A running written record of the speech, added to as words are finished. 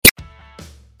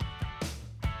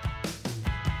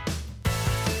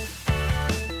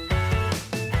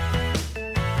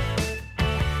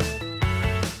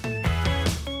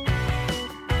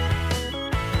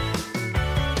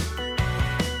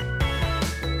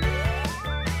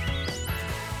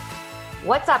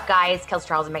What's up, guys? Kelsey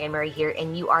Charles and Meg Murray here,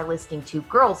 and you are listening to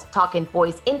Girls Talkin'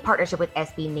 Boys in partnership with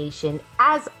SB Nation.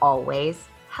 As always,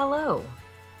 hello.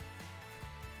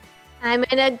 I'm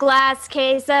in a glass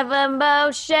case of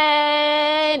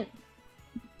emotion.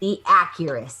 The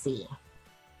accuracy.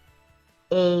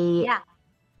 A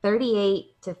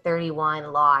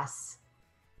 38-31 loss.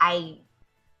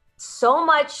 So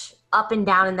much up and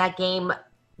down in that game.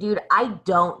 Dude, I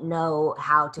don't know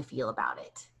how to feel about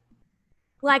it.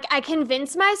 Like, I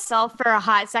convinced myself for a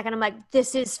hot second. I'm like,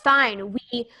 this is fine.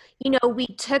 We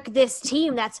took this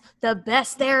team that's the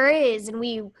best there is, and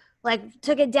we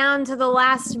took it down to the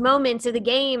last moments of the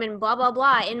game and blah, blah,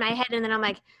 blah in my head. And then I'm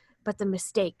like, but the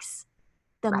mistakes,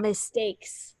 those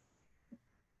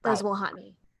will haunt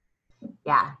me.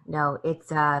 Yeah, no, it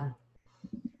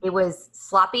was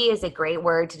sloppy is a great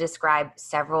word to describe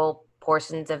several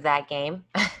portions of that game.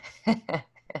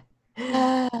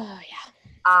 Oh,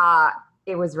 yeah.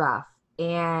 It was rough.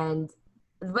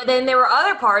 But then there were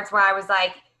other parts where I was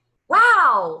like,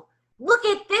 wow, look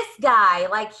at this guy.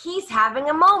 Like, he's having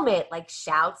a moment. Like,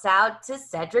 shouts out to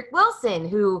Cedric Wilson,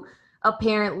 who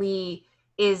apparently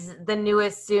is the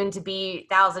newest soon-to-be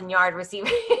 1,000-yard receiver.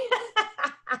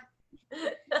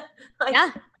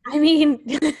 Yeah. I mean,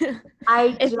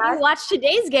 if you watch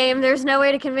today's game, there's no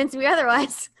way to convince me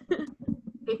otherwise.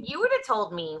 If you would have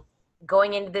told me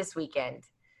going into this weekend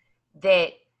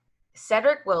that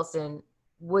Cedric Wilson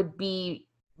would be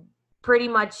pretty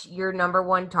much your number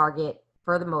one target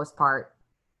for the most part.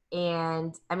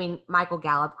 And, I mean, Michael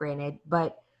Gallup, granted,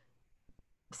 but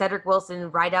Cedric Wilson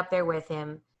right up there with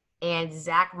him, and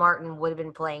Zach Martin would have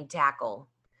been playing tackle.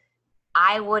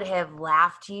 I would have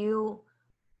laughed you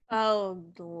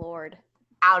Lord,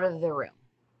 out of the room.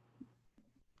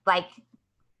 Like,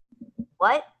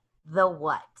 what? The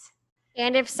what?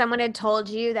 And if someone had told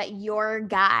you that your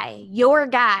guy,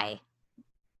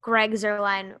 Greg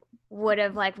Zuerlein, would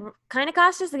have kind of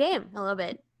cost us the game a little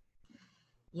bit.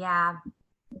 Yeah,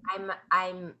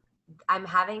 I'm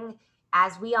having,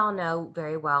 as we all know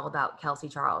very well about Kelsey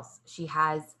Charles, she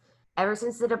has, ever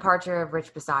since the departure of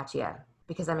Rich Bisaccia,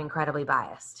 because I'm incredibly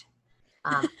biased,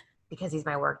 because he's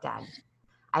my work dad,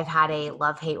 I've had a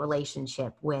love-hate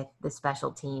relationship with the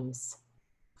special teams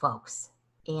folks.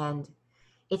 And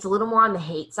it's a little more on the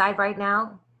hate side right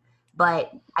now,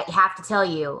 but I have to tell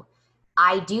you,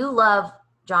 I do love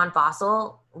John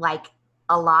Fossil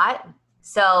a lot.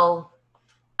 So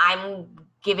I'm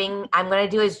going to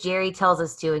do as Jerry tells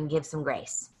us to and give some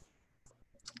grace.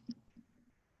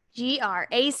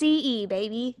 GRACE,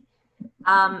 baby.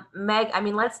 Meg, I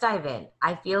mean, let's dive in.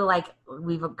 I feel like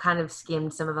we've kind of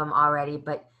skimmed some of them already,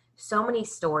 but so many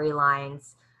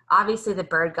storylines. Obviously, the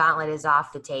Bird Gauntlet is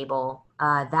off the table.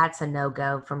 That's a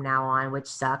no-go from now on, which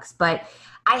sucks. But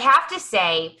I have to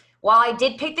say, while I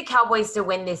did pick the Cowboys to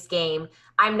win this game,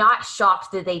 I'm not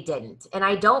shocked that they didn't. And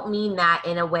I don't mean that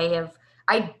in a way of –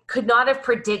 I could not have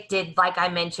predicted, like I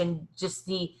mentioned, just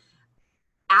the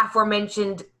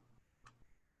aforementioned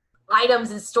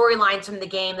items and storylines from the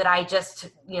game that I just,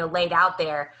 laid out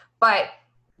there. But –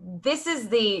 this is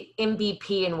the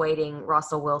MVP in waiting,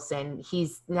 Russell Wilson.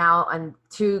 He's now on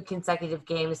 2 consecutive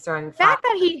games throwing. The fact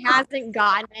that he hasn't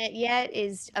gotten it yet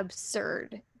is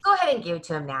absurd. Go ahead and give it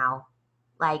to him now.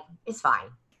 It's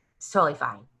fine. It's totally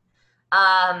fine.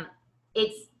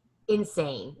 It's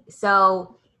insane.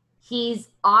 So he's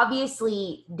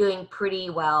obviously doing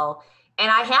pretty well. And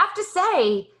I have to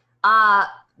say,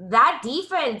 that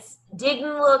defense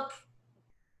didn't look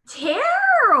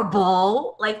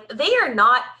terrible. They are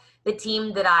not the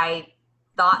team that I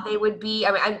thought they would be.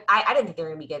 I mean, I didn't think they were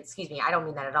going to be good. Excuse me. I don't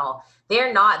mean that at all.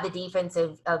 They're not the defense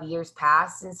of years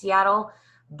past in Seattle,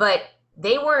 but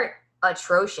they weren't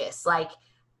atrocious.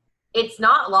 It's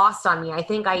not lost on me. I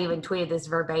think I even tweeted this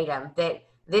verbatim that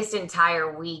this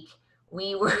entire week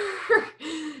we were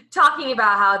talking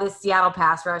about how the Seattle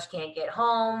pass rush can't get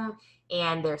home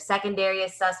and their secondary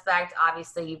is suspect.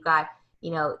 Obviously, you've got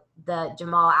the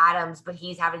Jamal Adams, but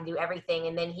he's having to do everything.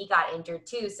 And then he got injured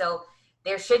too. So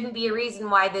there shouldn't be a reason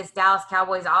why this Dallas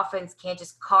Cowboys offense can't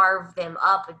just carve them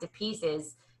up into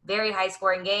pieces. Very high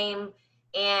scoring game.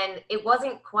 And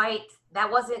that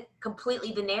wasn't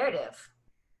completely the narrative.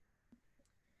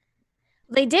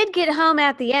 They did get home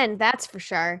at the end. That's for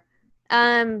sure.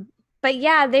 But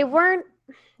yeah, they weren't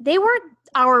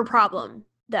our problem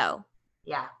though.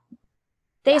 Yeah.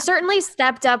 They certainly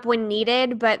stepped up when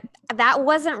needed, but that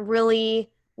wasn't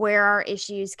really where our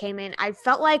issues came in. I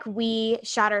felt like we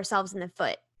shot ourselves in the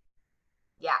foot.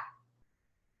 Yeah.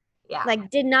 Yeah.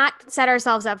 Did not set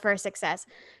ourselves up for success.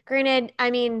 Granted,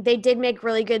 I mean, they did make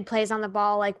really good plays on the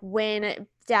ball, when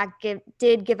Dak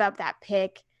did give up that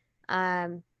pick.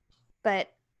 But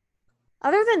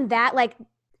other than that, like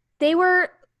they were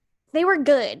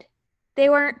good. They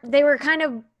were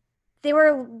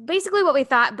basically what we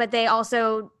thought, but they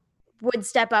also would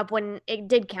step up when it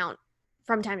did count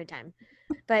from time to time.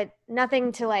 But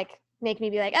nothing to like make me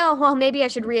be like, oh, well, maybe I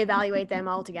should reevaluate them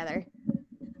altogether.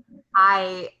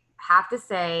 I have to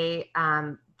say,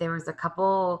 there was a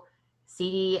couple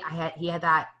he had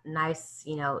that nice,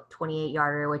 28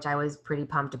 yarder, which I was pretty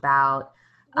pumped about.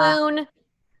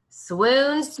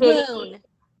 Swoon City.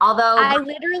 Although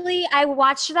I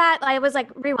watched that. I was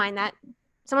like, rewind that.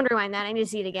 Someone rewind that. I need to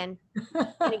see it again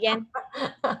and again.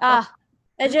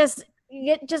 It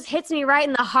just hits me right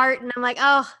in the heart, and I'm like,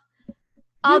 oh,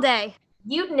 all day.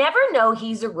 You'd never know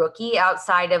he's a rookie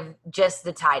outside of just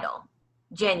the title.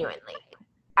 Genuinely.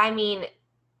 I mean,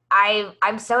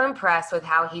 I'm so impressed with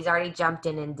how he's already jumped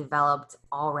in and developed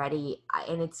already.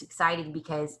 And it's exciting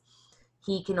because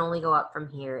he can only go up from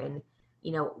here. And,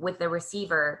 with the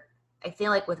receiver, I feel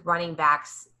like with running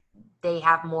backs, they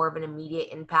have more of an immediate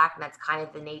impact. And that's kind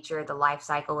of the nature of the life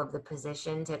cycle of the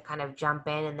position to kind of jump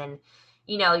in. And then,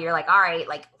 you're like, all right,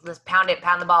 like let's pound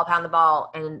the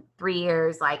ball. And in 3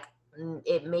 years, like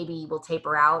it maybe will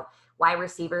taper out. Wide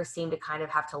receivers seem to kind of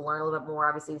have to learn a little bit more.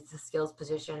 Obviously, it's the skills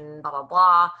position, blah, blah,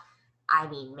 blah. I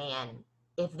mean, man,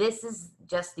 if this is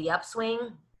just the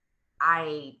upswing,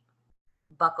 I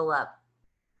buckle up,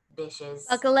 bitches.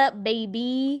 Buckle up,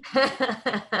 baby.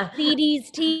 CDs,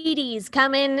 TDs,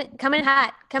 coming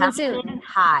hot, coming soon.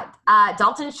 Hot.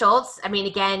 Dalton Schultz, I mean,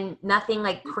 again, nothing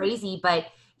like crazy, but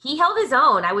he held his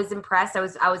own. I was impressed. I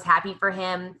was happy for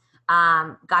him.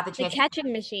 Got the chance. The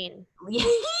catching machine. You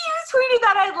tweeted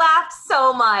that. I laughed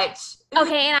so much.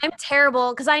 Okay, and I'm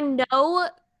terrible because I know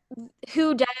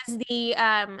who does the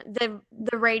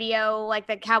radio, like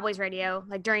the Cowboys radio,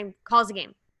 like during calls the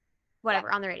game,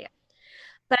 whatever, on the radio.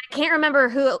 But I can't remember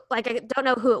who. Like, I don't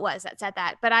know who it was that said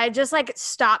that. But I just like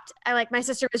stopped. My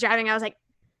sister was driving. I was like,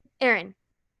 Aaron,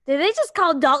 did they just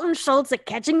call Dalton Schultz a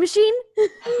catching machine?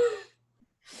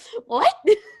 What?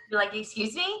 You're like,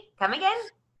 excuse me? Come again?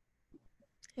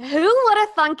 Who would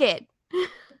have thunk it?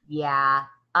 Yeah,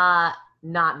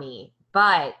 not me.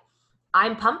 But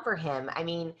I'm pumped for him. I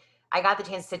mean, I got the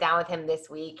chance to sit down with him this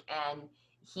week, and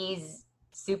he's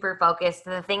super focused.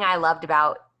 The thing I loved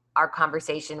about our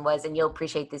conversation was, and you'll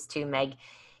appreciate this too, Meg,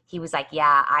 he was like,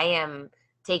 yeah, I am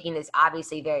taking this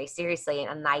obviously very seriously.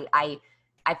 And I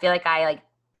feel like I like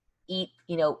eat,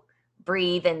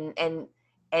 breathe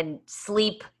and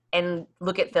sleep and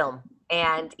look at film.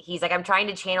 And he's like, I'm trying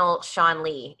to channel Sean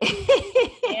Lee.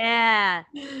 Yeah.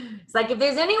 It's like, if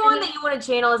there's anyone that you want to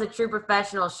channel as a true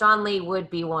professional, Sean Lee would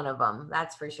be one of them.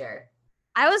 That's for sure.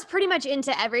 I was pretty much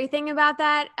into everything about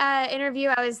that interview.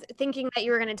 I was thinking that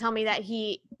you were going to tell me that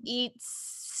he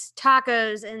eats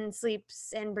tacos and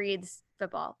sleeps and breathes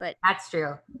football, but that's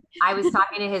true. I was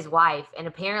talking to his wife, and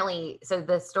apparently, so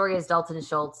the story is Dalton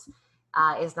Schultz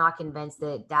is not convinced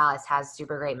that Dallas has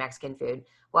super great Mexican food.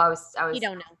 Well, I was. You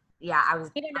don't know. Yeah, I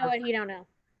was. You don't know what you don't know.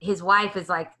 His wife is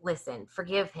like, listen,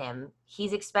 forgive him.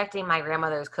 He's expecting my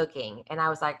grandmother's cooking. And I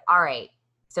was like, all right,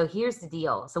 so here's the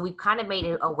deal. So we've kind of made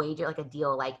it a wager, like a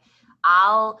deal. Like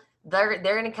they're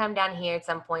going to come down here at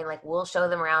some point. Like we'll show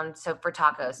them around for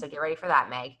tacos. So get ready for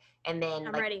that, Meg. And then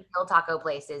I'm ready. Real taco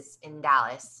places in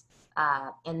Dallas.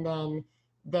 And then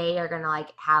they are going to like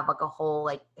have like a whole,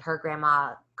 like her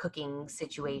grandma cooking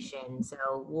situation.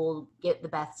 So we'll get the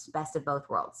best of both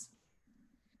worlds.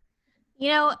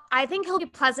 I think he'll be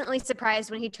pleasantly surprised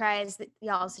when he tries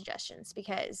y'all's suggestions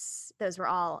because those were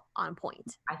all on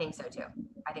point. I think so too.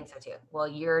 Well,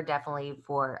 you're definitely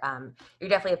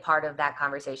a part of that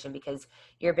conversation because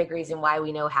you're a big reason why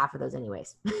we know half of those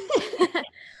anyways.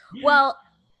 Well,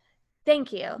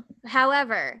 thank you.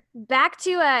 However, back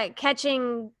to a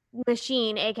catching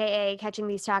machine, AKA catching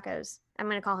these tacos. I'm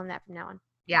going to call him that from now on.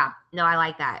 Yeah, no, I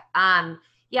like that.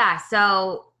 Yeah.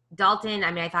 So Dalton,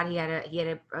 I mean, I thought he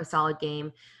had a solid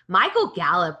game. Michael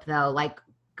Gallup, though, like,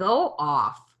 go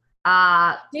off.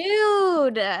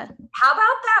 Dude. How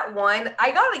about that one?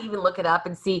 I got to even look it up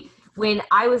and see when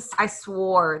I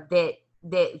swore that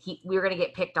we were going to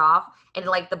get picked off and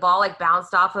like the ball like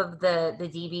bounced off of the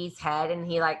DB's head and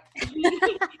he like,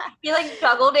 he like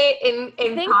juggled it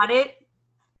and caught it.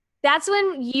 That's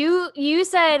when you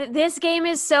said this game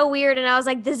is so weird, and I was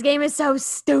like, this game is so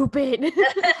stupid.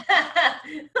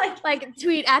 like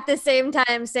tweet at the same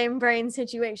time, same brain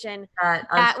situation.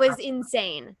 That was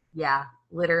insane. Yeah,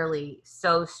 literally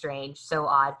so strange, so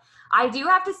odd. I do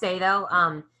have to say though,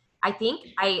 I think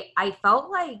I felt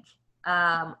like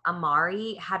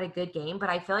Amari had a good game,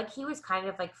 but I feel like he was kind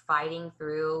of like fighting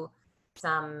through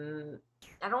some.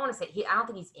 I don't want to say I don't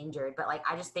think he's injured, but like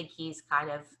I just think he's kind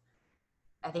of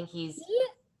I think he's He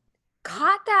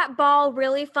caught that ball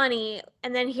really funny,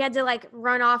 and then he had to like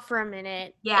run off for a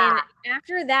minute. Yeah. And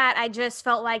after that, I just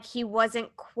felt like he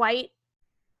wasn't quite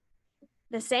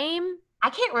the same. I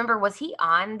can't remember. Was he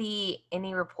on the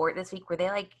Indy report this week? Were they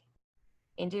like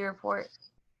Indy report?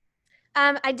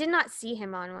 I did not see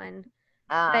him on one,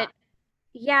 Uh, but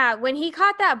yeah, when he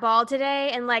caught that ball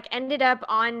today and like ended up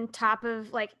on top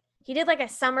of like he did like a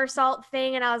somersault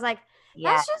thing, and I was like,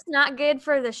 yeah. that's just not good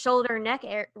for the shoulder neck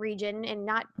region and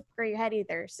not for your head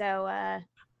either. So,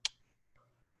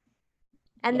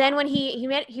 and then when he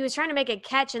was trying to make a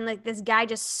catch and like this guy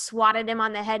just swatted him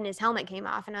on the head and his helmet came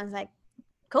off, and I was like,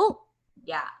 cool.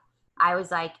 Yeah. I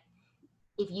was like,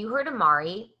 if you hurt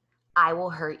Amari, I will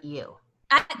hurt you.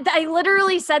 I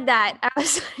literally said that. I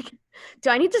was like, do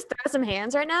I need to throw some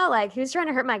hands right now? Like, who's trying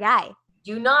to hurt my guy?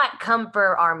 Do not come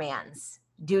for our mans.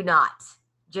 Do not.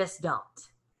 Just don't.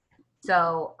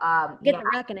 So, Get the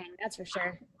reckoning, that's for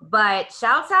sure. But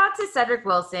shouts out to Cedric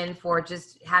Wilson for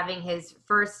just having his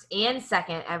first and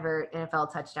second ever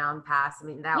NFL touchdown pass. I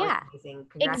mean, that was amazing.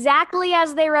 Exactly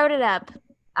as they wrote it up.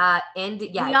 And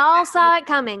yeah, we all saw it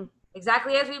coming.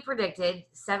 Exactly as we predicted.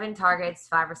 7 targets,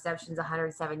 5 receptions,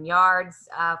 107 yards,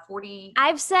 40.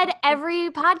 I've said every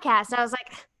podcast, I was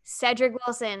like, Cedric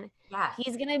Wilson. Yeah.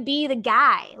 He's going to be the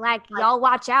guy. Like, y'all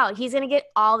watch out. He's going to get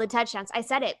all the touchdowns. I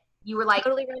said it. You were like,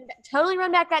 totally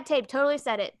run back that tape. Totally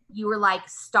said it. You were like,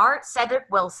 start Cedric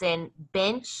Wilson,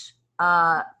 bench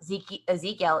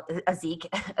Ezekiel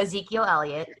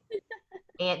Elliott.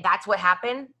 And that's what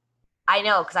happened. I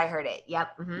know, because I heard it.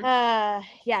 Yep. Mm-hmm.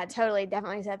 Yeah, totally.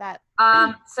 Definitely said that.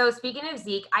 So speaking of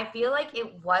Zeke, I feel like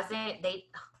it wasn't,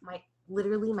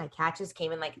 my cat just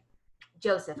came in like,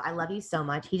 Joseph, I love you so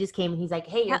much. He just came and he's like,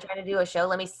 hey, you're trying to do a show.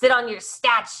 Let me sit on your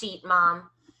stat sheet, Mom.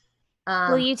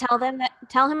 Will you tell him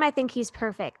I think he's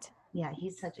perfect? Yeah,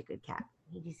 he's such a good cat.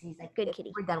 He's like, good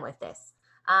kitty. We're done with this.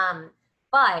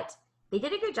 But they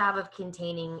did a good job of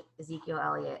containing Ezekiel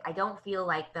Elliott. I don't feel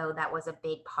like, though, that was a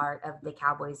big part of the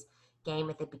Cowboys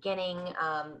game at the beginning.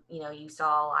 You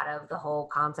saw a lot of the whole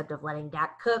concept of letting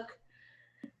Dak cook.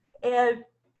 And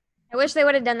I wish they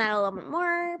would have done that a little bit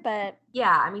more, but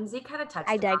yeah, I mean, Zeke kind of touched.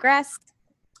 I digress.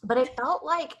 But I just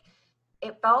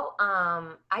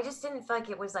didn't feel like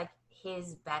it was like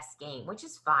his best game, which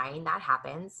is fine. That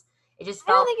happens. It just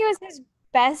felt. I don't think it was his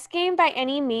best game by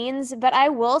any means, but I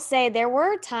will say there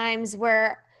were times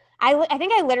where I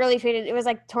think I literally tweeted, it was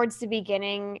like towards the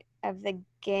beginning of the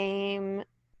game.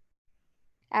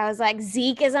 I was like,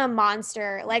 Zeke is a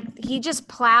monster. Like, he just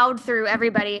plowed through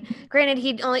everybody. Granted,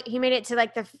 he made it to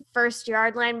like the first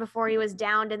yard line before he was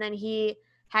downed, and then he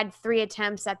had 3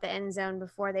 attempts at the end zone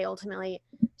before they ultimately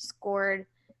scored.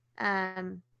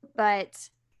 But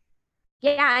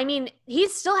yeah, I mean, he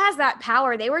still has that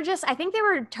power. I think they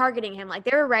were targeting him. Like,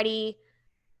 they were ready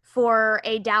for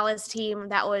a Dallas team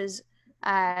that was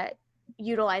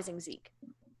utilizing Zeke.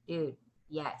 Dude,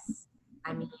 yes.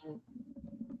 I mean,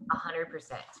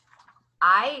 100%.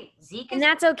 And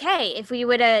that's okay if we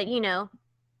would have,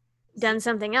 done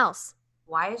something else.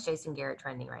 Why is Jason Garrett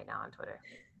trending right now on Twitter?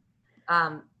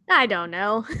 I don't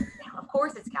know. Of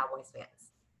course it's Cowboys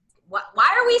fans.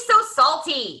 Why are we so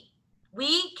salty?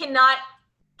 We cannot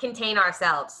contain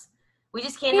ourselves. We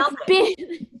just can't help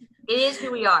it. It is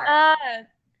who we are.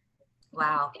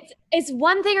 Wow. It's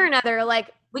one thing or another.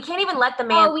 Like, we can't even let the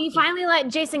man. Oh, we finally let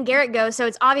Jason Garrett go, so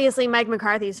it's obviously Mike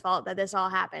McCarthy's fault that this all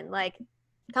happened. Like,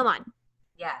 come on.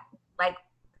 Yeah. Like,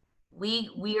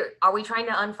 are we trying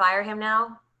to unfire him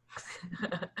now?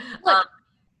 Look,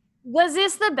 was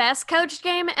this the best coached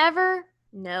game ever?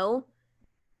 No.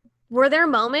 Were there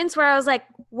moments where I was like,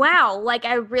 wow, like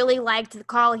I really liked the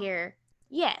call here?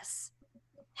 Yes.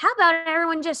 How about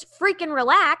everyone just freaking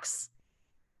relax?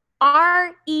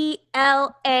 RELAX,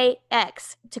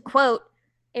 to quote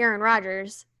Aaron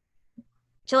Rodgers.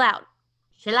 Chill out.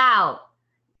 Chill out.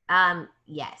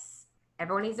 Yes.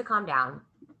 Everyone needs to calm down.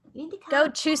 You need to go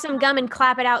chew some gum and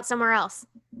clap it out somewhere else.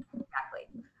 Exactly.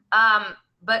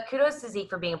 But kudos to Zeke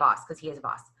for being a boss, because he is a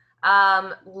boss.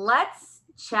 Let's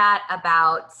chat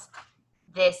about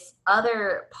this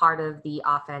other part of the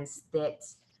offense that.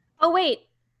 Oh, wait.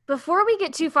 Before we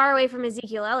get too far away from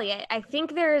Ezekiel Elliott, I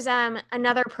think there's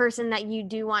another person that you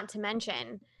do want to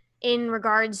mention in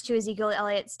regards to Ezekiel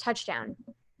Elliott's touchdown.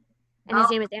 And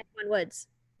his name is Antoine Woods.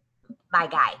 My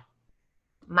guy.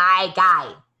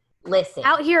 Listen.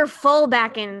 Out here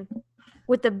fullbacking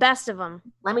with the best of them.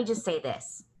 Let me just say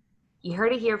this. You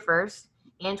heard it here first.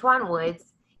 Antoine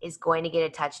Woods is going to get a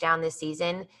touchdown this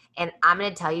season. And I'm going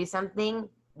to tell you something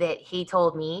that he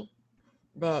told me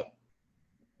that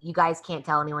you guys can't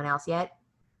tell anyone else yet.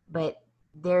 But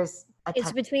there's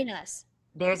It's between us.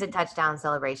 there's a touchdown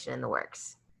celebration in the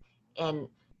works. And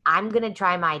I'm going to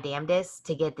try my damnedest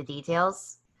to get the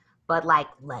details, but like,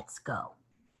 let's go.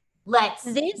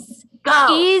 This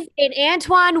Go. is an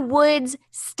Antoine Woods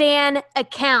stan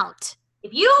account.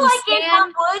 If you don't like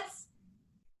Antoine Woods,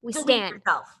 we delete stan.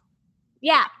 yourself.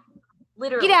 Yeah.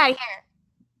 Literally. Get out of here.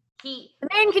 The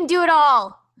man can do it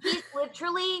all. He's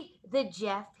literally the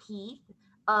Jeff Heath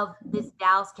of this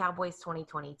Dallas Cowboys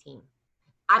 2020 team.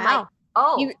 I'm like,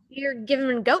 oh. You're giving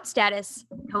him GOAT status.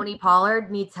 Tony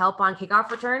Pollard needs help on kickoff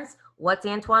returns. What's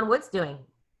Antoine Woods doing?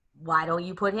 Why don't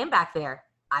you put him back there?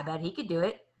 I bet he could do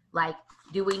it. Like,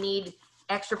 do we need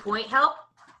extra point help?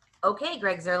 Okay,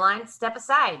 Greg Zuerlein, step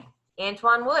aside.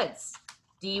 Antoine Woods.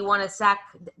 Do you want to sack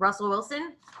Russell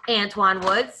Wilson? Antoine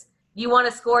Woods. You want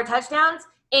to score touchdowns?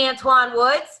 Antoine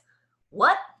Woods.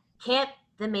 What can't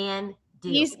the man do?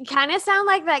 You kind of sound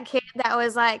like that kid that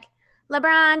was like,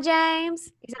 LeBron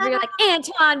James. Except you're like,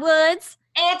 Antoine Woods.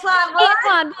 Antoine Woods.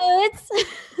 Antoine Woods.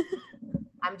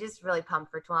 I'm just really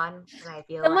pumped for Twan. And I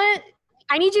feel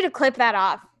I need you to clip that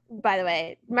off, by the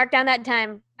way. Mark down that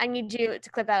time. I need you to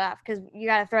clip that off because you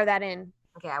got to throw that in.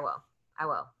 Okay, I will.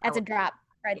 That's a drop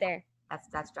right there.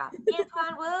 That's drop.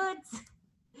 Antoine Woods.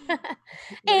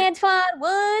 Antoine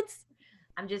Woods.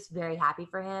 I'm just very happy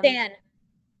for him.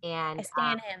 And I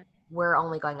stan him. We're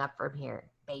only going up from here,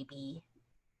 baby.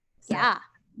 So, yeah.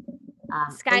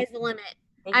 Sky's the limit.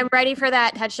 I'm ready for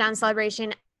that touchdown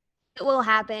celebration. It will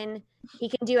happen. He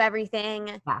can do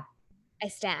everything. Yeah. I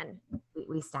stan.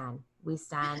 We stan. We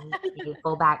stan the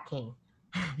fullback king.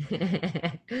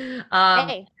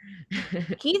 Hey.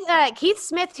 Keith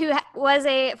Smith, who was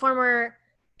a former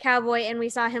Cowboy, and we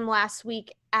saw him last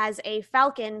week as a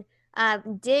Falcon,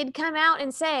 did come out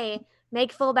and say,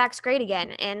 make fullbacks great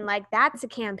again. And like, that's a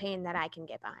campaign that I can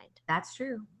get behind. That's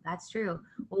true.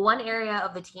 Well, one area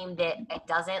of the team that it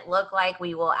doesn't look like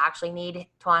we will actually need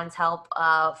Twan's help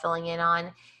filling in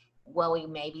on, well, we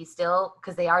maybe still,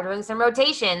 because they are doing some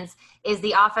rotations, is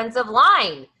the offensive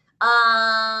line.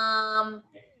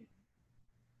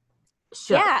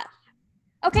 Sure. Yeah.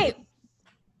 Okay.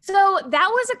 So that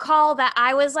was a call that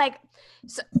I was like,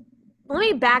 so let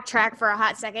me backtrack for a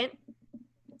hot second.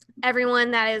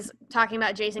 Everyone that is talking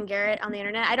about Jason Garrett on the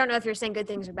internet, I don't know if you're saying good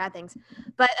things or bad things,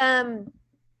 but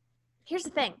here's the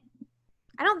thing.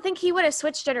 I don't think he would have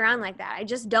switched it around like that. I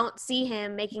just don't see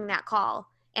him making that call.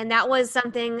 And that was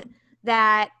something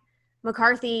that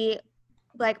McCarthy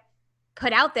like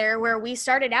put out there, where we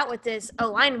started out with this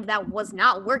O-line that was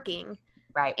not working.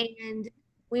 Right. And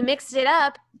we mixed it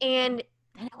up, and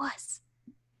then it was.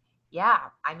 Yeah.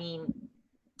 I mean,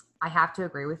 I have to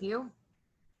agree with you.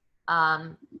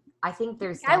 I think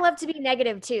there's. I love to be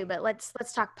negative too, but let's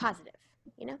talk positive.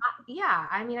 You know. Yeah.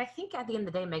 I mean, I think at the end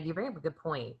of the day, Meg, you bring up a good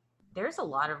point.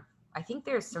 I think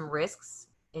there's some risks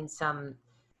in some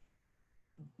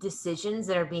decisions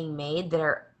that are being made that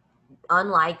are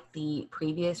unlike the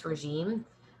previous regime,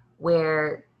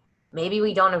 where maybe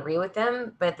we don't agree with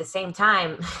them, but at the same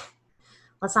time,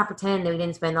 let's not pretend that we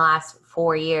didn't spend the last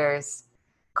 4 years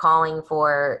calling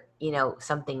for,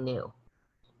 something new.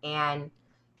 And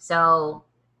so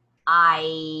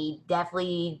I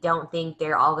definitely don't think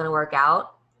they're all going to work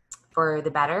out for the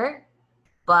better,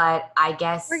 but I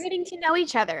guess we're getting to know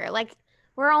each other. Like,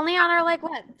 we're only on our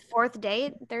third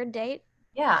date.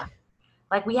 Yeah.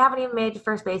 Like, we haven't even made it to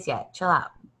first base yet. Chill out.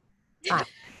 Fine.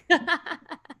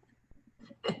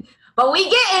 But we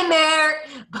get in there.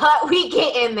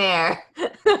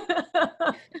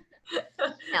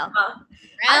 No.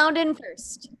 Rounding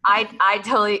first. I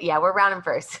totally, we're rounding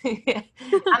first.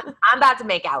 I'm about to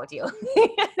make out with you.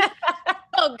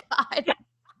 Oh, God.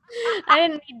 I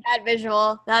didn't need that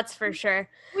visual. That's for sure.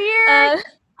 Weird.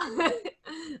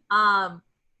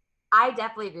 I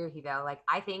definitely agree with you, though. Like,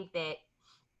 I think that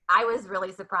I was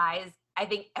really surprised. I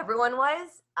think everyone was.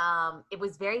 It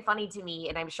was very funny to me,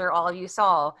 and I'm sure all of you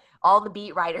saw, all the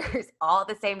beat writers all at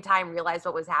the same time realized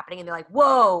what was happening, and they're like,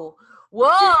 whoa,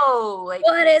 like,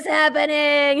 what is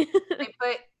happening? They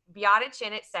put Beata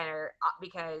Chin at center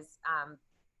because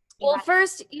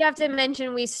first you have to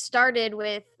mention we started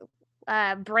with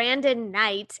Brandon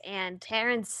Knight and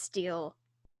Terrence Steele.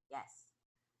 Yes.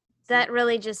 That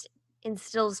really just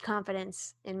instills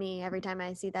confidence in me every time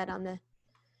I see that on the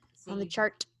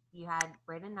chart. You had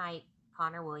Brandon Knight,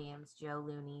 Connor Williams, Joe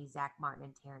Looney, Zach Martin,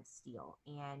 and Terrence Steele.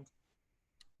 And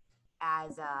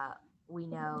as we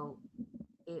know,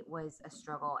 it was a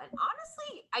struggle. And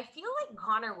honestly, I feel like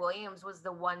Connor Williams was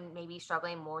the one maybe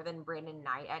struggling more than Brandon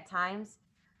Knight at times.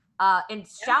 And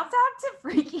shouts out to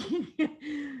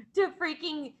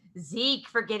freaking Zeke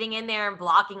for getting in there and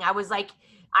blocking. I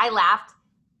laughed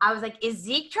I was like, is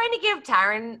Zeke trying to give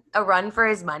Tyron a run for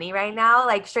his money right now?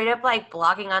 Like straight up like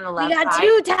blocking on the left We got side.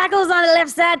 2 tackles on the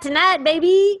left side tonight,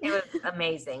 baby. It was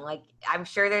amazing. Like I'm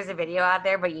sure there's a video out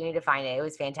there, but you need to find it. It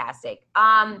was fantastic.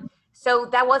 So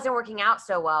that wasn't working out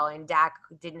so well, and Dak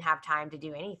didn't have time to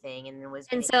do anything, and was.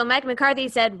 And so Mike McCarthy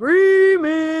said,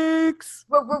 "Remix,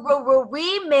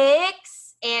 remix,"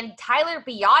 and Tyler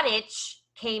Biotic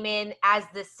came in as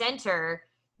the center.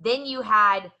 Then you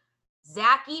had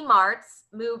Zachy Martz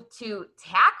moved to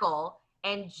tackle,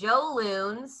 and Joe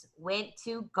Loons went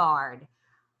to guard.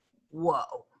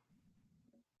 Whoa!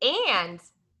 And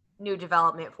new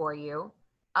development for you.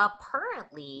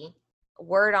 Apparently,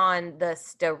 word on the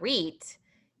street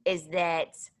is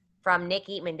that from Nick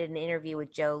Eatman did an interview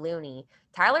with Joe Looney.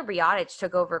 Tyler Biotic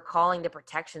took over calling the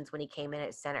protections when he came in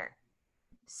at center.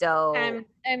 So I'm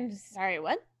sorry,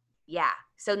 what? Yeah.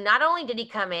 So not only did he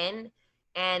come in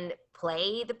and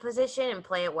play the position and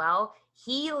play it well,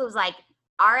 he was like,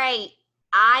 all right,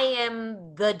 I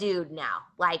am the dude now.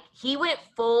 Like he went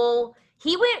full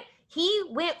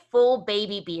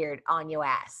baby beard on your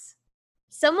ass.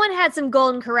 Someone had some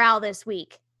Golden Corral this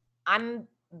week. I'm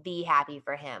be happy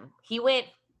for him. He went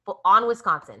on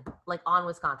Wisconsin.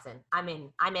 I'm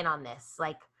in on this.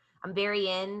 Like I'm very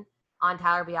in on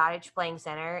Tyler Biotic playing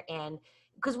center, and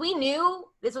because we knew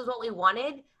this was what we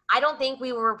wanted. I don't think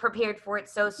we were prepared for it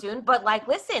so soon, but like,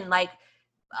 listen, like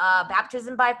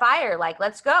baptism by fire. Like,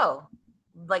 let's go.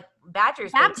 Like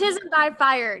Badgers. Baptism by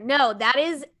fire. No, that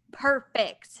is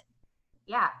perfect.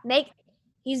 Yeah.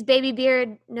 He's baby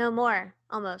beard no more,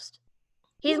 almost.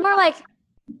 He's more like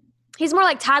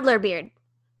toddler beard.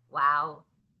 Wow.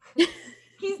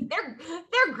 They're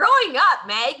growing up,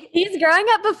 Meg. He's growing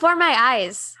up before my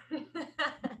eyes.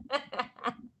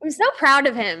 I'm so proud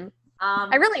of him.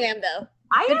 I really am, though.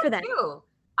 Good for them.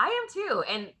 I am too.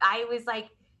 And I was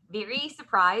like very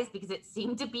surprised because it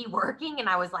seemed to be working. And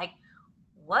I was like,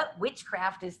 what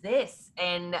witchcraft is this?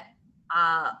 And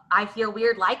I feel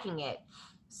weird liking it.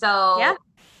 So yeah.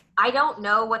 I don't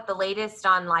know what the latest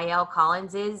on La'el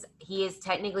Collins is. He is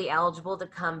technically eligible to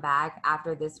come back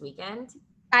after this weekend.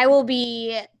 I will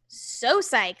be so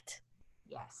psyched.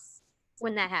 Yes.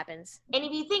 When that happens. And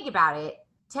if you think about it,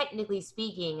 technically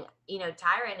speaking,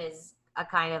 Tyron is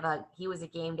he was a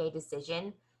game day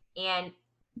decision. And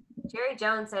Jerry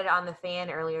Jones said on the Fan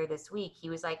earlier this week, he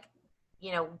was like,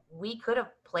 we could have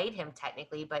played him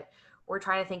technically, but we're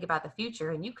trying to think about the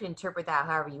future, and you can interpret that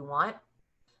however you want.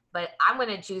 But I'm going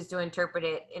to choose to interpret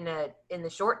it in the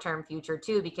short-term future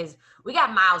too, because we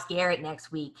got Myles Garrett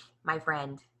next week, my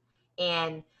friend.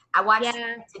 And I watched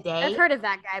today. I've heard of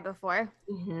that guy before.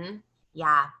 Mm-hmm.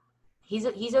 Yeah. He's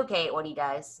okay at what he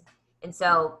does. And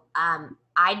so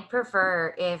I'd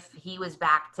prefer if he was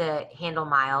back to handle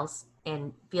Myles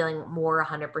and feeling more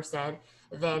 100%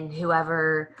 than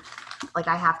whoever, like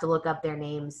I have to look up their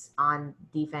names on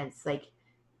defense. Like,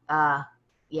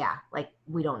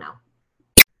 we don't know.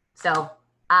 So,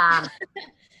 I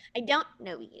don't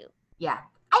know you. Yeah,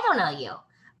 I don't know you.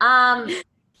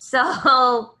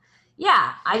 So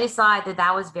yeah, I just thought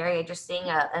that was very interesting.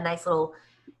 A nice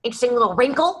interesting little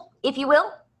wrinkle, if you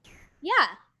will. Yeah,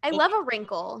 I love a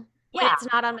wrinkle when it's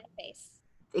not on my face.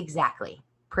 Exactly,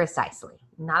 precisely,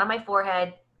 not on my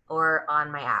forehead or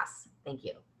on my ass. Thank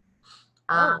you.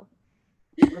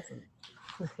 Listen,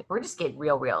 we're just getting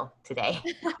real today.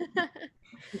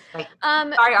 Sorry,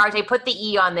 RJ, put the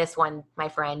E on this one, my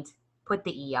friend. Put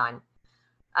the E on.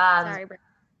 Sorry, bro.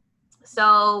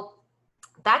 So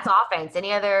that's offense.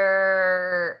 Any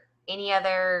other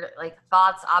like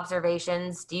thoughts,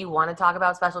 observations? Do you want to talk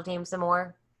about special teams some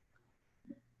more?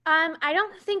 I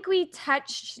don't think we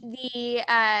touched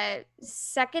the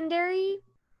secondary.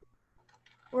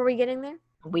 Were we getting there?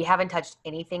 We haven't touched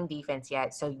anything defense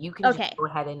yet, so you can just go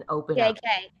ahead and open up.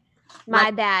 Okay.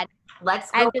 My bad.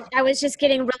 Let's go. I was just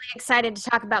getting really excited to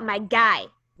talk about my guy.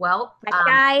 Well, my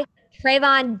guy,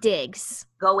 Trayvon Diggs.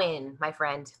 Go in, my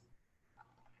friend.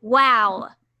 Wow.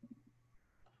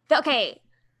 Okay.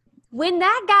 When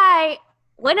that guy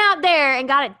went out there and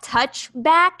got a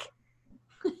touchback,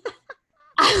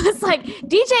 I was like,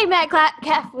 DJ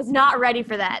Metcalf was not ready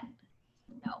for that.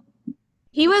 No.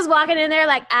 He was walking in there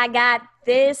like, I got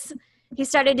this. He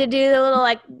started to do the little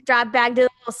drop back, do the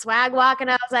little swag walk, and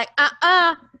I was like,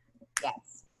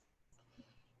 Yes.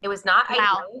 It was not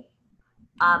wow.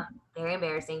 Very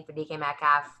embarrassing for DK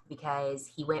Metcalf because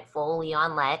he went full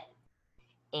Leon Lett,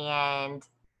 there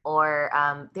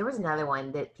was another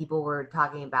one that people were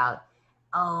talking about.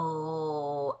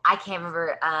 Oh, I can't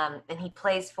remember. And he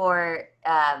plays for.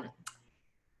 He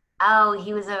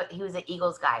was an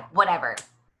Eagles guy. Whatever.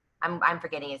 I'm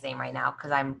forgetting his name right now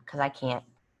because I can't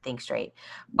think straight.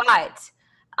 But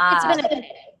It's been a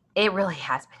day. It really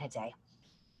has been a day.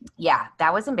 Yeah,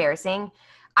 that was embarrassing.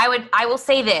 I will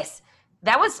say this.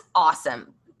 That was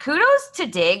awesome. Kudos to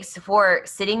Diggs for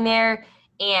sitting there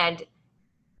and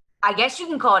I guess you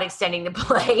can call it extending the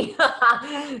play,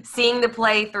 seeing the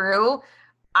play through.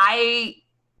 I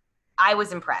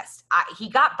was impressed. He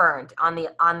got burned on the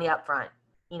upfront.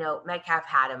 You know, Metcalf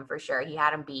had him for sure. He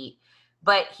had him beat,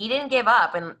 but he didn't give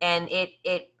up, and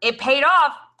it paid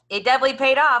off. It definitely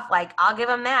paid off. Like, I'll give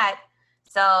him that.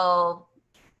 So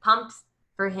pumped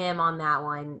for him on that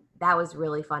one. That was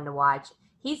really fun to watch.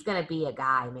 He's gonna be a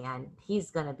guy, man.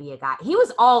 He's gonna be a guy. He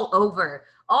was all over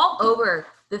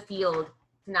the field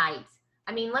tonight.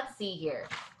 I mean, let's see here.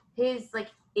 His like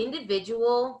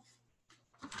individual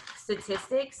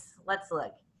statistics. Let's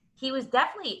look. He was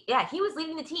definitely, he was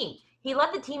leading the team. He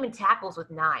led the team in tackles with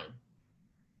 9.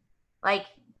 Like,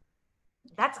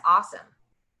 that's awesome.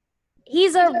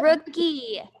 He's a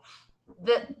rookie.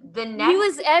 The next, he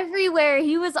was everywhere.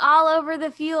 He was all over the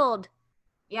field.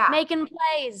 Yeah. Making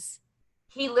plays.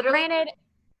 He literally. Granted,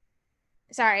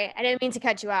 sorry, I didn't mean to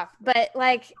cut you off, but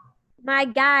like my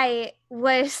guy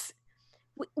was,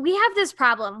 we have this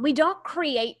problem. We don't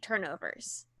create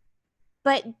turnovers,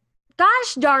 but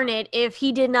gosh darn it if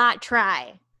he did not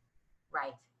try.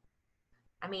 Right.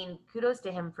 I mean, kudos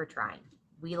to him for trying.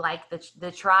 We like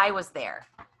the try was there.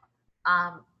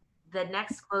 The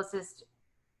next closest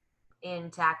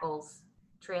in tackles,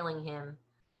 trailing him,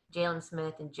 Jalen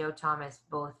Smith and Joe Thomas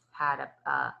both had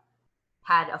a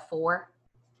 4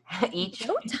 each.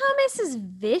 Joe Thomas is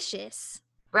vicious.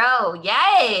 Bro,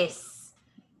 yes.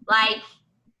 Like,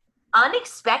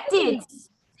 unexpected.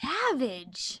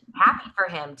 Savage. Happy for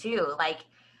him, too. Like,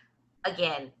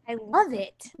 again. I love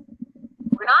it.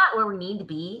 We're not where we need to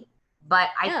be, but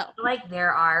I feel like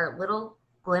there are little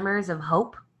glimmers of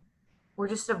hope. We're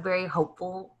just a very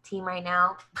hopeful team right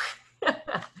now.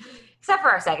 Except for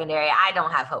our secondary. I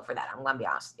don't have hope for that. I'm going to be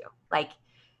honest with you. Like,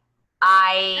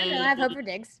 I have hope for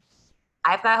Diggs.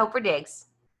 I've got hope for Diggs.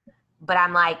 But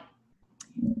I'm like,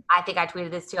 I think I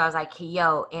tweeted this too. I was like,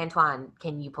 yo, Antoine,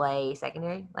 can you play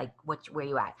secondary? Like, where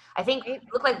you at? I think it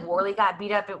looked like Worley got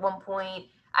beat up at one point.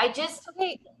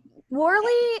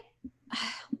 Worley,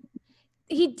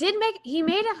 he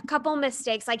made a couple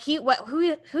mistakes. Like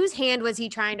whose hand was he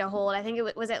trying to hold? I think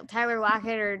was it Tyler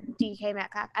Lockett or DK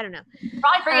Metcalf? I don't know.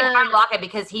 Probably freaking Tyler Lockett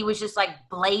because he was just like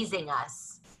blazing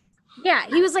us. Yeah,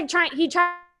 he was like trying.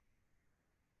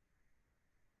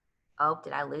 Oh,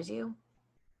 did I lose you?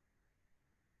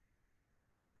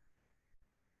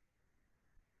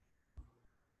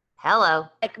 Hello.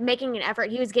 Like making an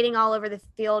effort. He was getting all over the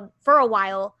field for a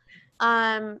while.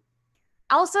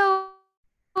 Also,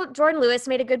 Jordan Lewis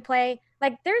made a good play.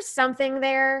 Like, there's something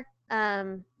there.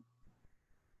 You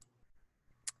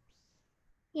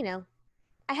know,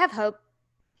 I have hope.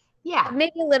 Yeah.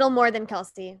 Maybe a little more than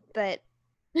Kelsey, but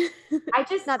I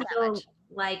just not feel that much.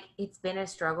 Like it's been a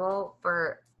struggle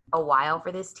for a while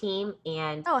for this team.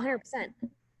 And 100%.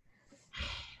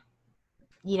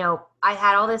 You know, I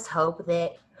had all this hope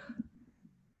that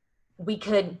we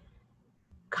could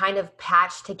kind of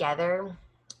patch together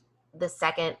the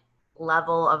second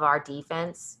level of our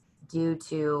defense due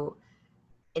to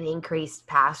an increased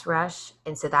pass rush.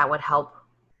 And so that would help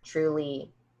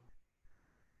truly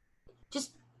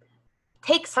just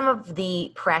take some of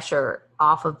the pressure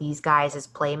off of these guys as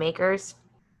playmakers.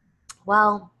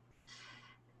 Well,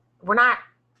 we're not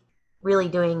really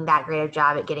doing that great a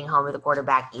job at getting home with the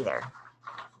quarterback either.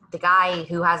 The guy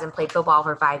who hasn't played football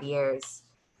for 5 years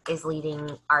is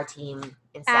leading our team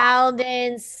in sacks.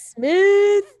 Aldon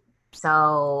Smith.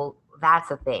 So that's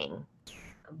a thing.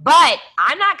 But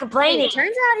I'm not complaining. It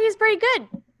turns out he's pretty good.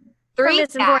 3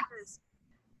 sacks.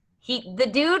 The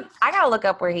dude, I gotta look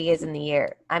up where he is in the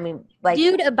year. I mean, like,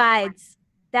 dude abides.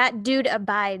 That dude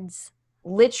abides.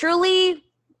 Literally,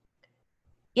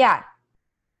 yeah.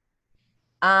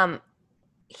 I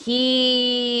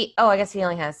guess he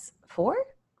only has 4?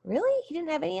 Really? He didn't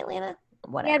have any Atlanta?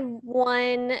 Whatever. He had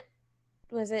 1,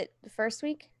 was it the first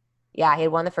week? Yeah, he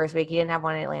had 1 the first week. He didn't have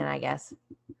 1 in Atlanta, I guess.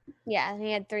 Yeah, and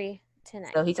he had 3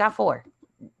 tonight. So he's got 4.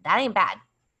 That ain't bad.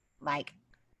 Like,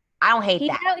 I don't hate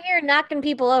that. He's out here knocking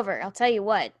people over, I'll tell you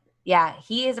what. Yeah,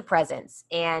 he is a presence,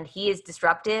 and he is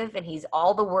disruptive, and he's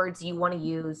all the words you want to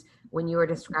use when you are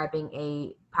describing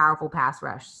a powerful pass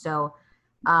rush. So,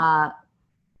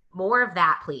 more of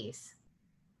that, please.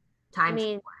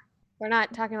 We're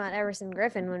not talking about Everson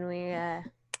Griffin when we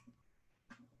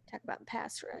talk about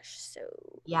pass rush. So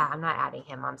yeah, I'm not adding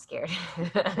him. I'm scared.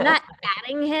 I'm not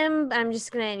adding him. I'm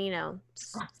just gonna,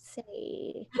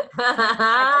 say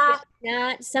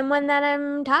not someone that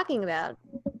I'm talking about.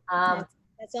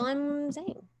 That's all I'm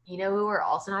saying. You know who we're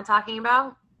also not talking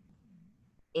about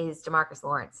is DeMarcus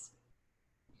Lawrence.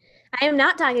 I am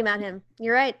not talking about him.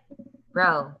 You're right.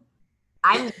 Bro,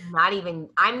 I'm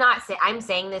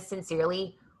saying this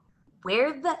sincerely.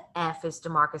 Where the F is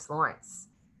DeMarcus Lawrence?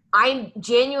 I'm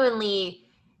genuinely,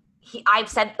 I've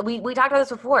said, we talked about this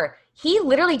before. He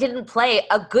literally didn't play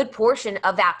a good portion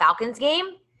of that Falcons game.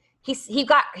 He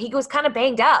was kind of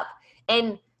banged up.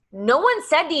 And no one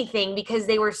said anything because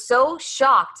they were so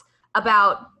shocked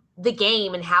about the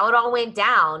game and how it all went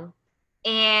down.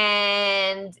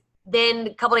 And then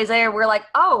a couple days later, we're like,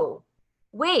 oh,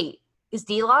 wait, is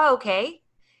D-Law okay?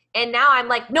 And now I'm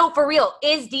like, no, for real,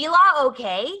 is D-Law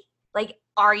okay? Like,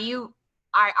 are you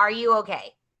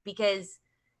okay? Because,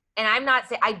 and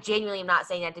I genuinely am not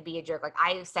saying that to be a jerk. Like,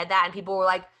 I said that and people were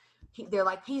like, they're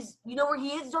like, he's, you know where he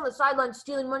is? He's on the sideline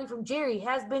stealing money from Jerry. He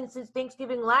has been since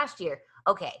Thanksgiving last year.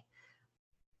 Okay.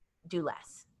 Do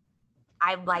less.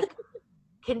 I'm like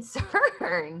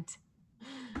concerned.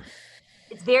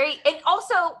 It's very, and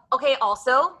also, okay,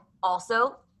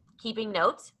 also keeping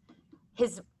note,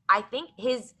 I think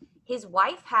his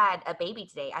wife had a baby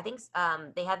today. I think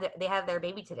they have their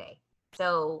baby today.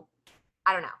 So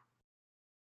I don't know.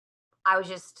 I was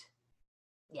just,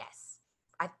 yes.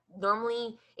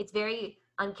 Normally it's very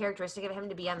uncharacteristic of him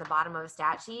to be on the bottom of a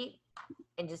stat sheet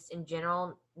and just in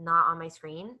general not on my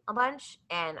screen a bunch,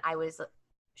 and I was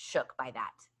shook by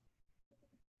that.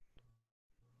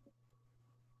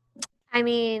 I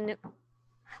mean,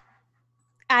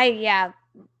 and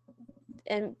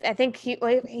I think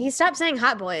he stopped saying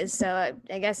hot boys, so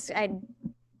I guess I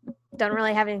don't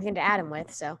really have anything to add him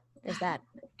with, so there's that.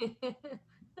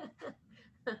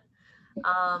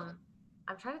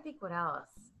 I'm trying to think what else.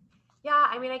 Yeah,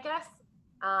 I mean, I guess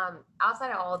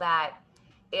outside of all that,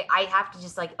 I have to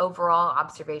just like overall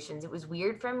observations. It was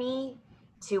weird for me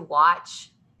to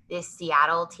watch this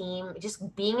Seattle team,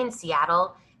 just being in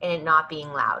Seattle and it not being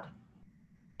loud.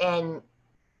 And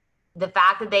the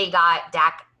fact that they got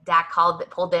Dak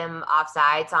pulled them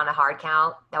offsides on a hard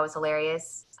count, that was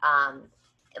hilarious.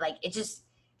 It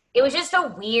was just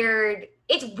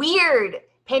it's weird.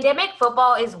 Pandemic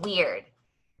football is weird.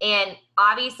 And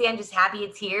obviously I'm just happy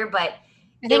it's here, but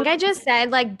I think I just said,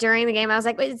 like, during the game, I was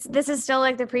like, this is still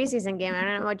like the preseason game. I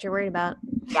don't know what you're worried about.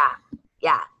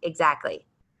 Yeah, exactly.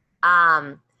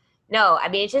 No, I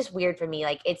mean, it's just weird for me.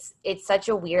 Like, it's such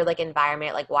a weird, like,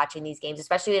 environment, like, watching these games,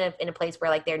 especially in a place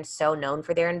where, like, they're so known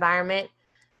for their environment.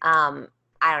 I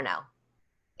don't know.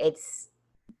 It's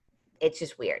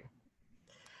just weird.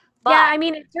 But, yeah, I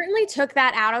mean, it certainly took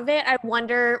that out of it. I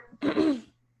wonder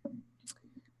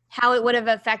how it would have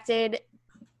affected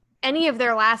any of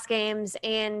their last games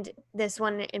and this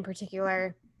one in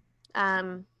particular.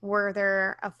 Were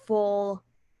there a full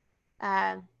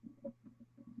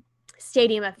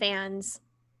stadium of fans?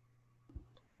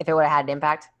 If it would have had an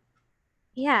impact?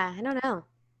 Yeah, I don't know.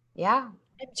 Yeah.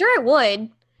 I'm sure it would.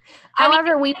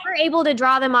 However, we were able to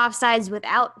draw them offsides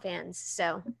without fans.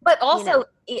 So, but also,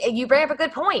 you bring up a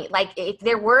good point. Like, if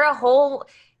there were a whole,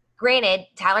 granted,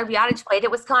 Tyler Biadasz played at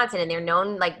Wisconsin, and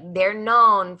they're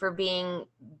known for being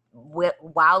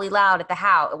wildly loud at the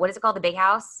house. What is it called? The Big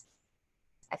House,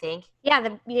 I think.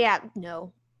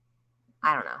 No.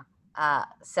 I don't know.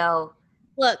 So,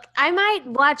 look, I might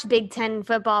watch Big Ten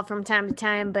football from time to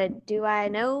time, but do I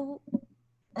know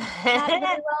that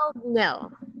very well?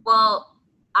 No. Well,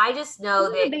 I just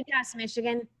know that Big House,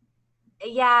 Michigan.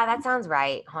 Yeah, that sounds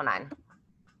right. Hold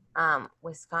on.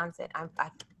 Wisconsin.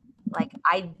 I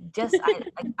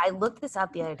looked this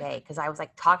up the other day because I was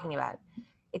like talking about it.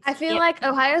 I feel like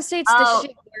Ohio State's the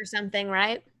shit or something,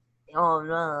 right? Oh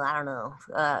no, I don't know.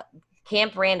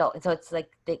 Camp Randall. So it's like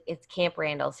it's Camp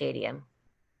Randall Stadium.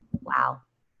 Wow.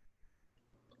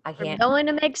 I can't. We're going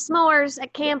to make s'mores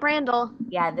at Camp Randall.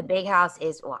 Yeah, the Big House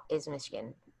is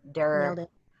Michigan. Nailed it.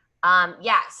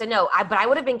 Yeah. So no, but I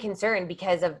would have been concerned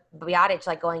because of Biadasz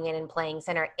like going in and playing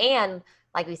center, and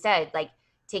like we said, like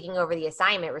taking over the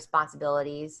assignment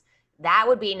responsibilities. That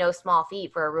would be no small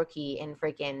feat for a rookie in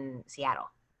freaking Seattle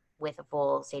with a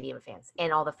full stadium of fans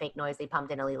and all the fake noise they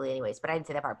pumped in illegally anyways. But I didn't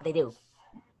say that part, but they do.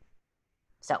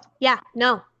 So yeah,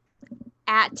 no,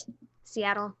 at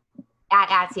Seattle.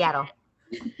 At Seattle.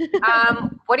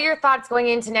 What are your thoughts going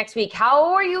into next week?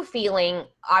 How are you feeling?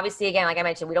 Obviously, again, like I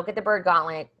mentioned, we don't get the Bird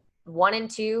Gauntlet.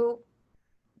 1-2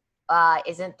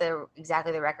 isn't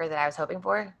exactly the record that I was hoping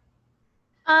for.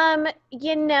 I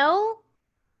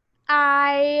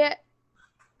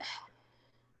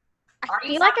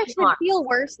feel like I should feel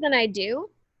worse than I do.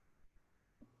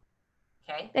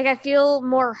 Okay. Like I feel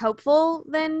more hopeful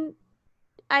than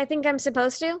I think I'm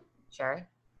supposed to. Sure.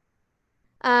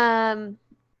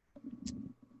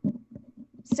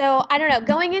 So So I don't know.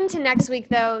 Going into next week,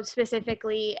 though,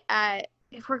 specifically,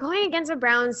 if we're going against a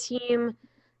Browns team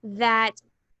that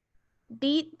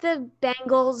beat the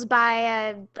Bengals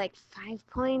by like 5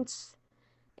 points,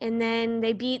 and then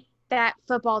they beat that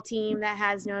football team that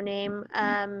has no name,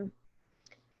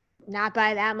 not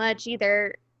by that much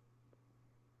either.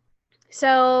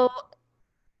 So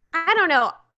I don't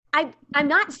know. I'm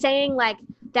not saying like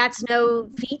that's no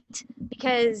feat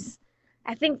because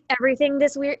I think everything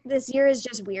this year is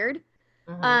just weird.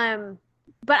 Mm-hmm.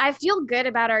 But I feel good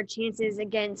about our chances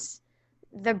against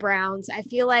the Browns. I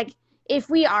feel like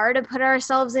if we are to put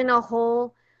ourselves in a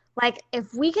hole, like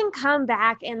if we can come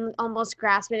back and almost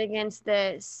grasp it against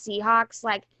the Seahawks,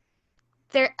 like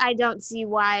there, I don't see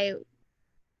why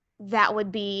that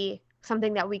would be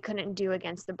something that we couldn't do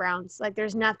against the Browns. Like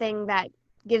there's nothing that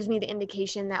gives me the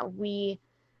indication that we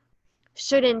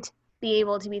shouldn't be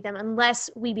able to beat them unless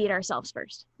we beat ourselves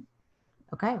first.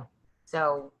 Okay.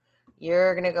 So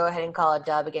you're going to go ahead and call a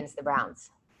dub against the Brownies.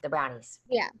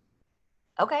 Yeah.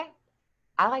 Okay.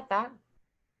 I like that.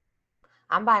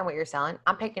 I'm buying what you're selling.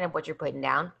 I'm picking up what you're putting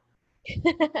down.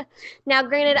 Now,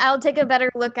 granted, I'll take a better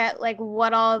look at like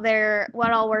what all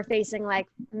we're facing, like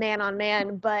man on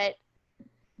man, but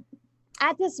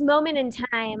at this moment in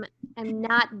time, I'm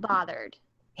not bothered.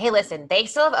 Hey, listen, they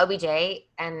still have OBJ,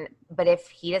 but if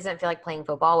he doesn't feel like playing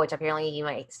football, which apparently he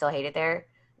might still hate it there,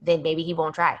 then maybe he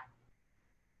won't try.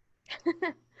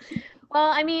 Well,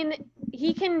 I mean,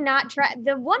 he cannot try.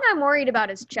 The one I'm worried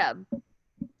about is Chubb.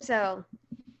 So.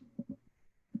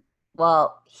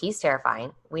 Well, he's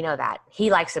terrifying. We know that.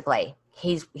 He likes to play.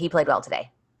 He played well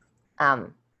today.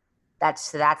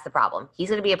 That's the problem. He's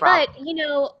going to be a problem.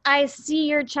 But, I see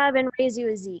your Chubb and raise you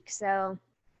a Zeke, so.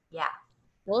 Yeah.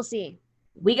 We'll see.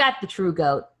 We got the true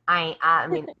GOAT. I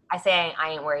mean, I say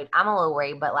I ain't worried. I'm a little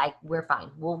worried, but like we're fine.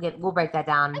 We'll break that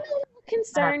down. I'm a little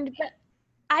concerned, but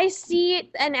I see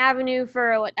an avenue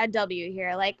for a W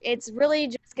here. Like it's really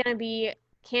just gonna be,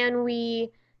 can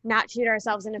we not shoot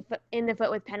ourselves in the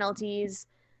foot with penalties?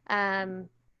 Can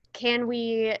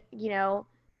we,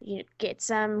 get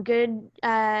some good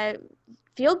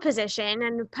field position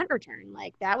and punt return?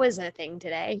 Like that was a thing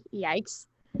today. Yikes.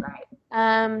 Right.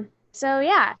 So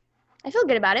yeah, I feel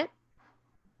good about it.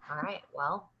 All right.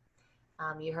 Well,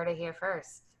 you heard it here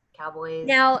first. Cowboys.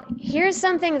 Now, here's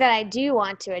something that I do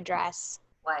want to address.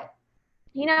 What?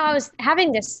 I was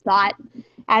having this thought,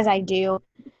 as I do,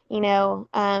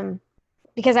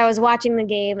 because I was watching the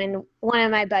game, and one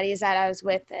of my buddies that I was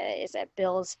with is a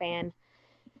Bills fan.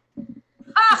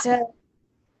 So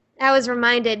I was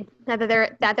reminded that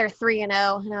they're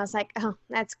 3-0, and I was like, oh,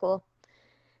 that's cool.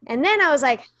 And then I was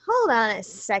like, hold on a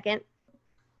second.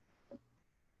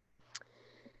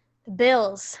 The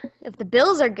Bills. If the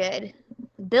Bills are good,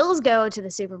 the Bills go to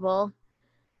the Super Bowl.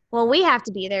 Well, we have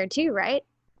to be there too, right?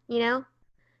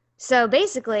 So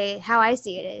basically, how I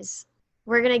see it is,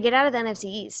 we're going to get out of the NFC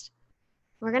East.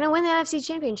 We're going to win the NFC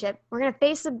Championship. We're going to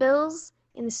face the Bills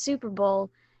in the Super Bowl.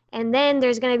 And then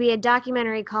there's going to be a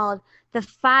documentary called The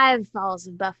 5 Falls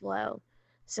of Buffalo.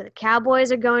 So the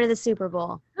Cowboys are going to the Super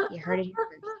Bowl. You heard it here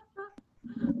first.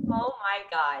 Oh, my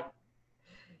God.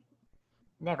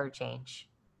 Never change.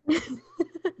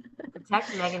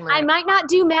 Protect Meg Murray. I might not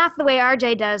do math the way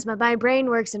RJ does, but my brain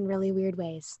works in really weird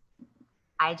ways.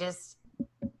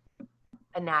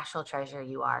 A national treasure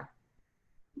you are.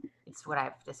 It's what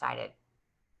I've decided.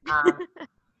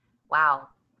 Wow.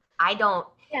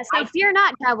 Yeah, so fear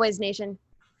not, Cowboys Nation.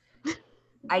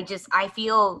 I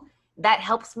feel that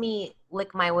helps me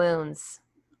lick my wounds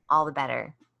all the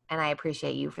better. And I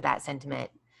appreciate you for that sentiment.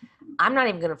 I'm not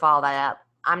even going to follow that up.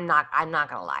 I'm not going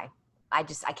to lie. I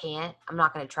can't. I'm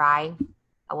not going to try.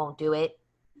 I won't do it.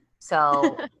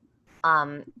 So,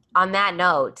 on that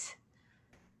note,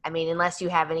 I mean, unless you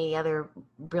have any other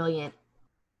brilliance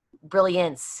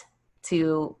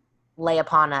to lay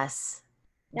upon us.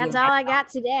 That's all I got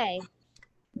today.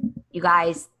 You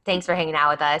guys, thanks for hanging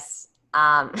out with us.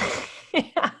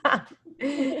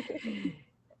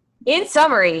 In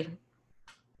summary,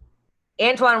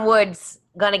 Antoine Wood's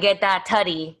going to get that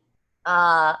tutty.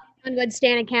 Antoine Wood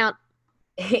stand account.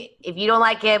 If you don't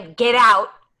like him, get out.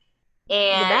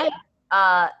 And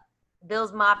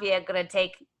Bills Mafia going to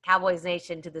take Cowboys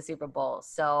Nation to the Super Bowl.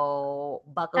 So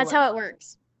buckle That's up. how it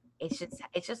works. It's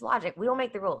just logic. We don't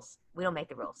make the rules.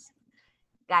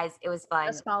 Guys, it was fun.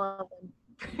 Just follow them.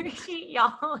 Appreciate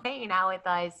y'all hanging out with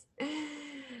us.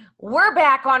 We're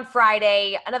back on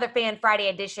Friday, another Fan Friday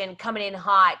edition coming in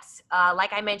hot.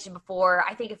 Like I mentioned before,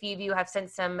 I think a few of you have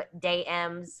sent some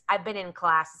DMs. I've been in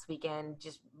class this weekend,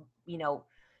 just,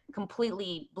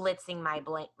 completely blitzing my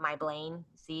brain.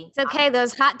 See, It's okay.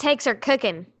 Those hot takes are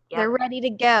cooking. Yep. They're ready to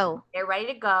go. They're ready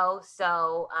to go.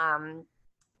 So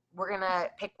we're going to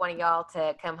pick one of y'all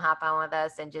to come hop on with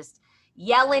us and just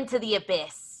yell into the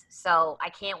abyss. So I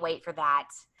can't wait for that.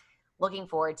 Looking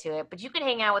forward to it. But you can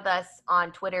hang out with us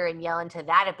on Twitter and yell into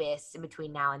that abyss in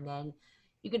between now and then.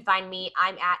 You can find me.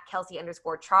 I'm at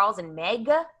Kelsey_Charles and Meg.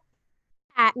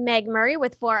 At Meg Murray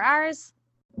with 4 R's.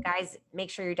 Guys, make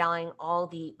sure you're downloading all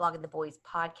the Blogging the Boys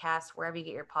podcasts, wherever you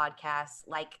get your podcasts.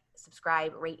 Like,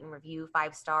 subscribe, rate, and review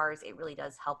 5 stars. It really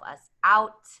does help us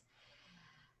out.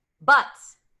 But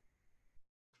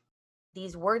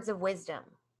these words of wisdom,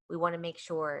 we want to make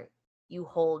sure you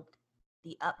hold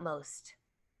the utmost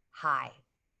high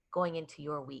going into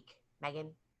your week.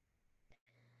 Megan?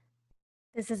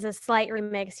 This is a slight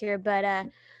remix here, but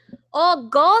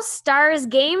Gold Stars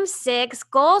Game 6,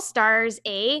 Gold Stars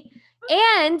 8,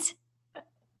 and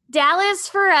Dallas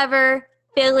forever,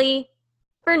 Philly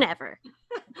for never.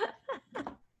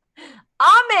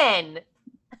 Amen.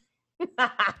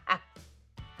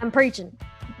 I'm preaching.